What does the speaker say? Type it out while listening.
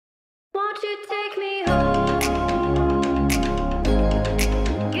Won't you take me home?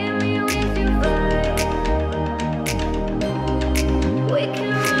 Give me wings to fly. We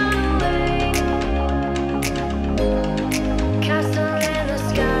can run away. Castle in the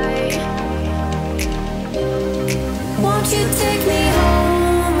sky. Won't you take me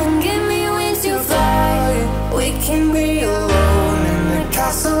home and give me wings to fly? We can be alone in the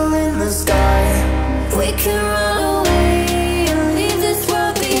castle in the sky. We can run away.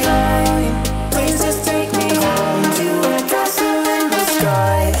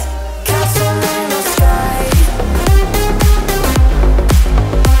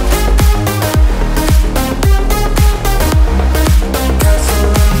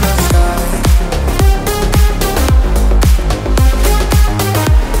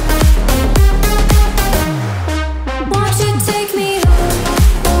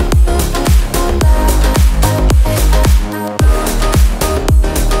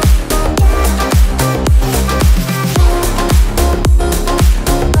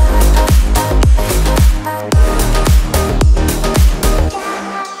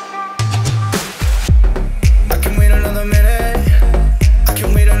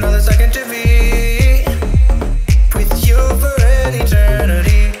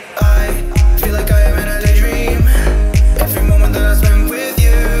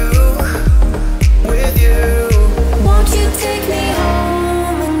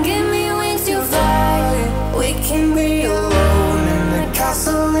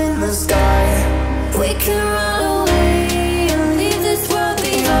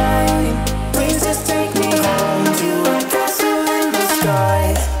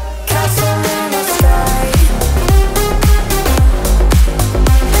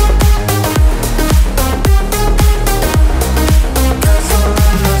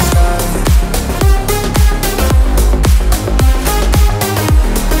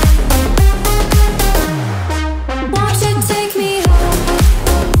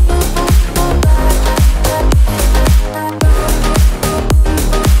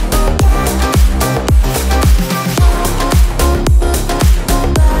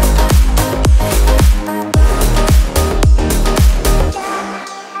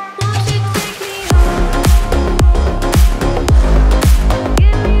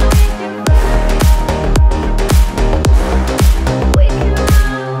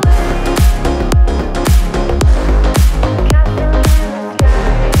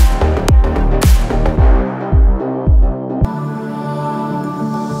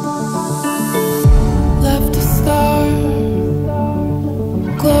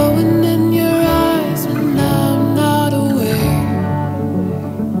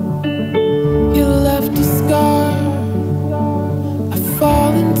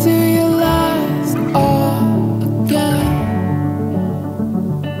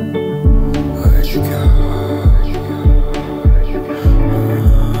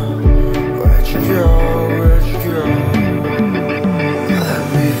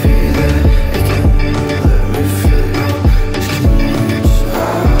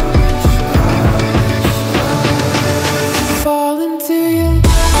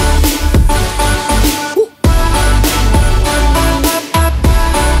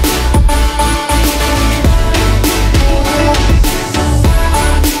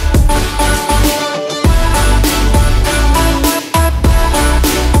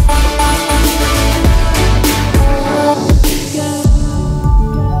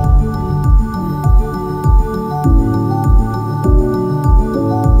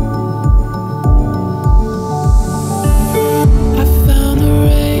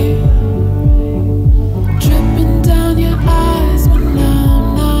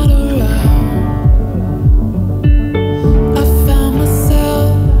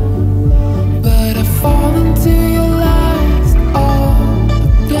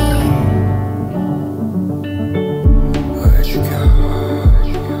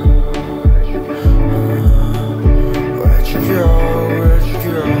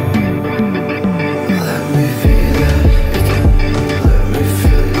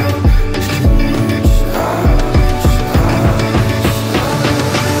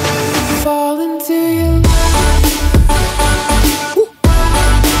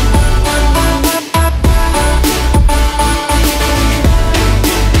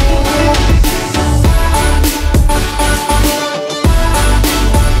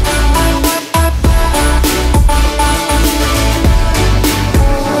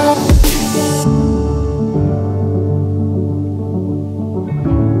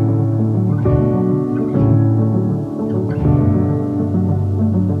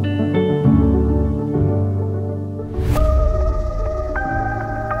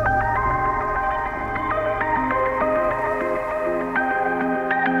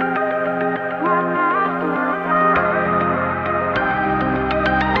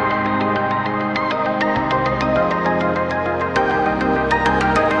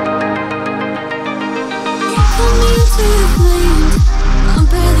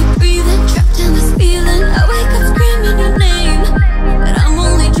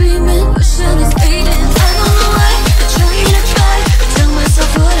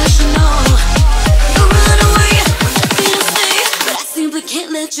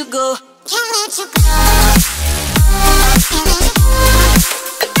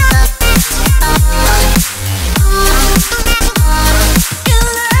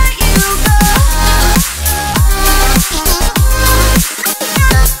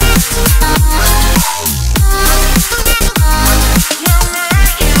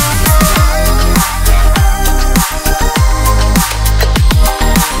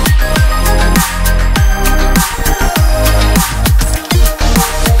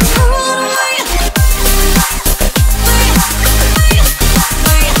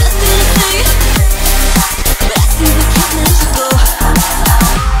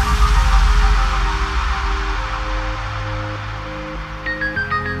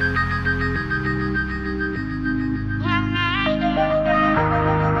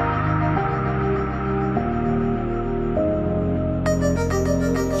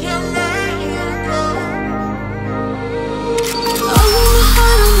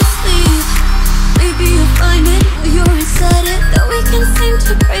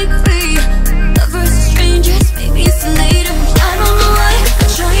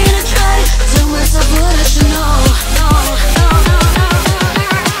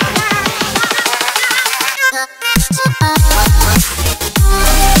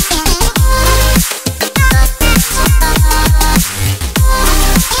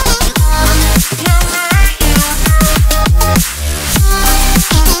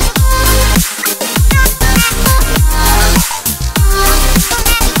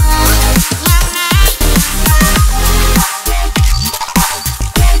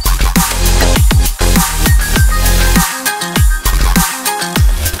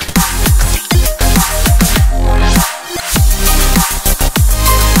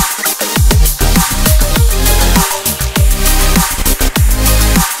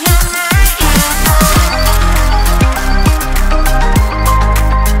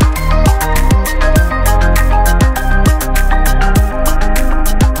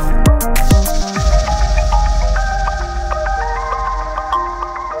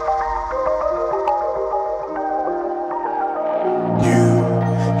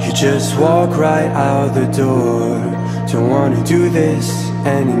 just walk right out the door. Don't wanna do this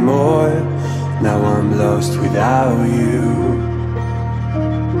anymore. Now I'm lost without you.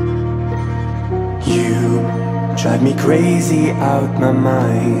 You drive me crazy out my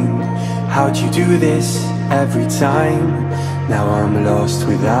mind. How'd you do this every time? Now I'm lost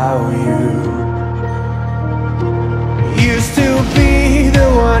without you. Used to be the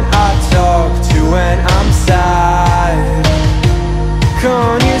one I talk to when I'm sad.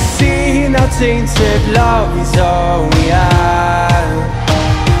 Can't you see now tainted love is all we have?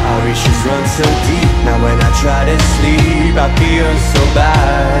 Our issues run so deep. Now when I try to sleep I feel so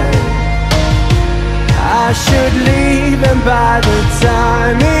bad. I should leave, and by the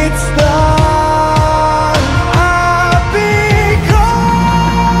time it's done I'll be gone.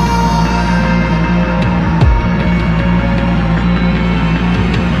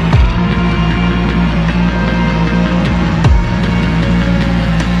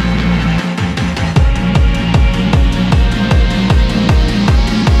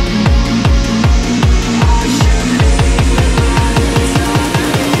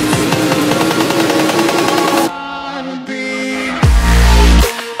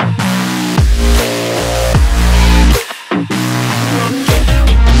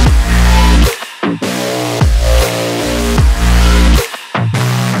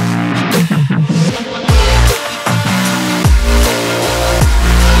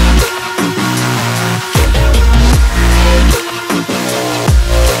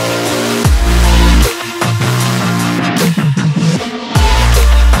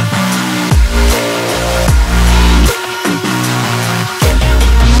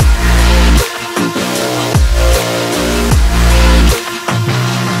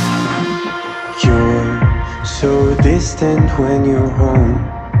 When you're home,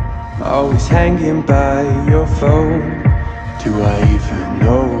 always hanging by your phone. Do I even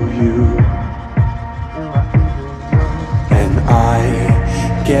know you? And I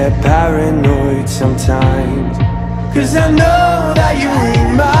get paranoid sometimes, 'cause I know that you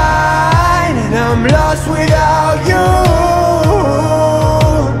ain't mine, and I'm lost without you.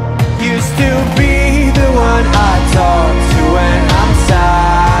 Used to be the one I talk to when I'm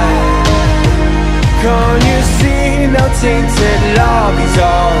sad. Can't you see now tainted love is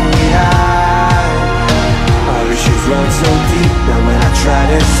all we have? Our issues run so deep. Now when I try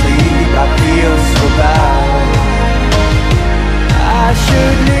to sleep I feel so bad. I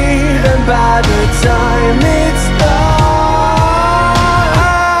should leave, and by the time it's done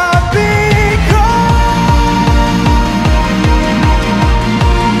I'll be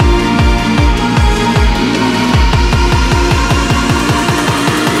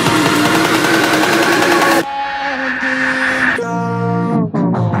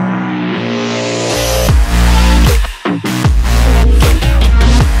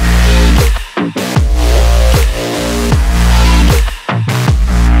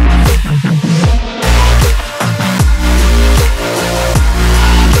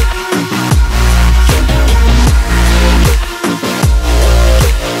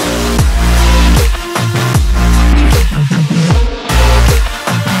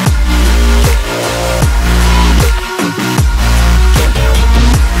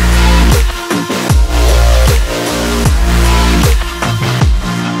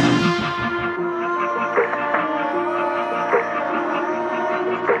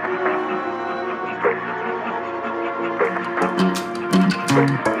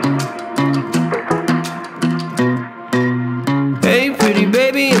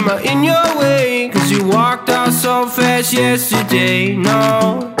yesterday.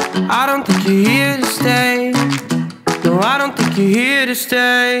 No, I don't think you're here to stay. No, I don't think you're here to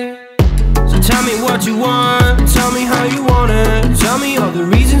stay. So tell me what you want, tell me how you want it. Tell me all the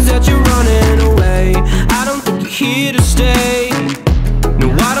reasons that you're running away. I don't think you're here to stay. No,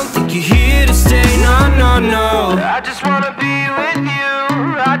 I don't think you're here to stay. No, no, no. I just wanna be with you.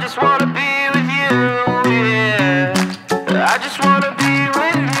 I just wanna be with you, yeah. I just wanna be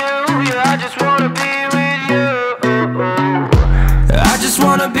with you. Yeah, I just wanna be with you. I just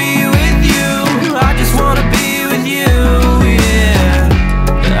wanna be with you. I just wanna be with you,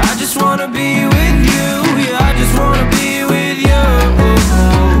 yeah. I just wanna be with you. Yeah, I just wanna be with you.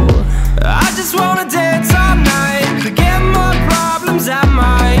 I just wanna dance all night, forget my problems, I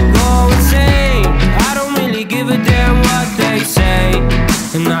might go insane. I don't really give a damn what they say.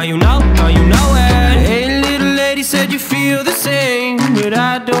 And now you know it. Hey, little lady said you feel the same, but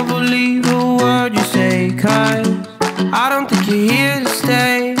I don't believe a word you say, 'cause I don't think you're here to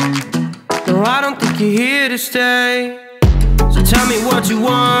stay. No, I don't think you're here to stay. So tell me what you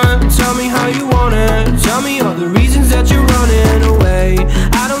want, tell me how you want it. Tell me all the reasons that you're running away.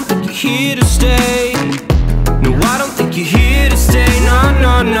 I don't think you're here to stay. No, I don't think you're here to stay. No,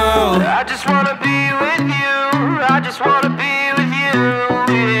 no, no. I just wanna be with you. I just wanna be with you.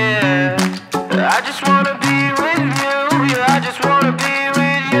 Yeah. I just wanna be with you. Yeah, I just wanna be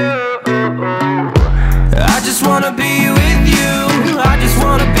with you. I just wanna be with you. I just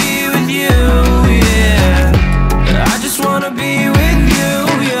wanna be with you. Yeah. I just wanna be with you.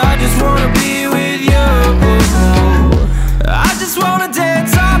 Yeah, I just wanna be with you. I just wanna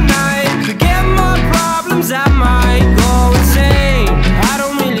dance all night, forget my problems, I might go insane. I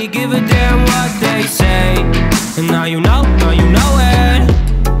don't really give a damn what they say. And now you know it.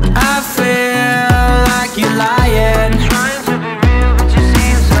 I feel like you're lying, trying to be real but you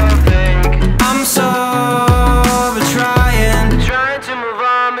seem so fake. I'm sober trying to move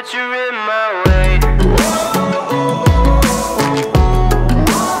on but you're in my way.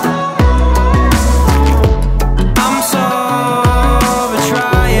 I'm sober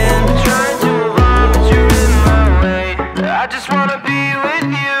trying to move on but you're in my way. I just wanna be with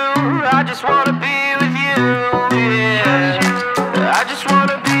you. I just wanna be with you. Yeah. I just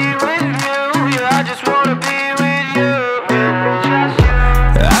wanna be with you. Yeah, I just wanna be with you.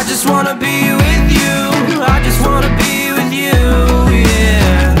 I just wanna be with you. I just wanna be with you.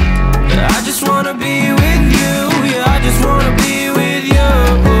 Yeah. I just wanna be with you. Yeah, I just wanna be with you.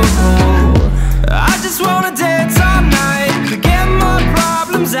 I just wanna dance all night, forget my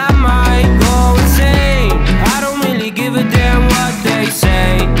problems, I might go insane. I don't really give a damn what they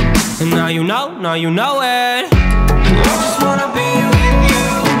say. And now you know it. I just wanna be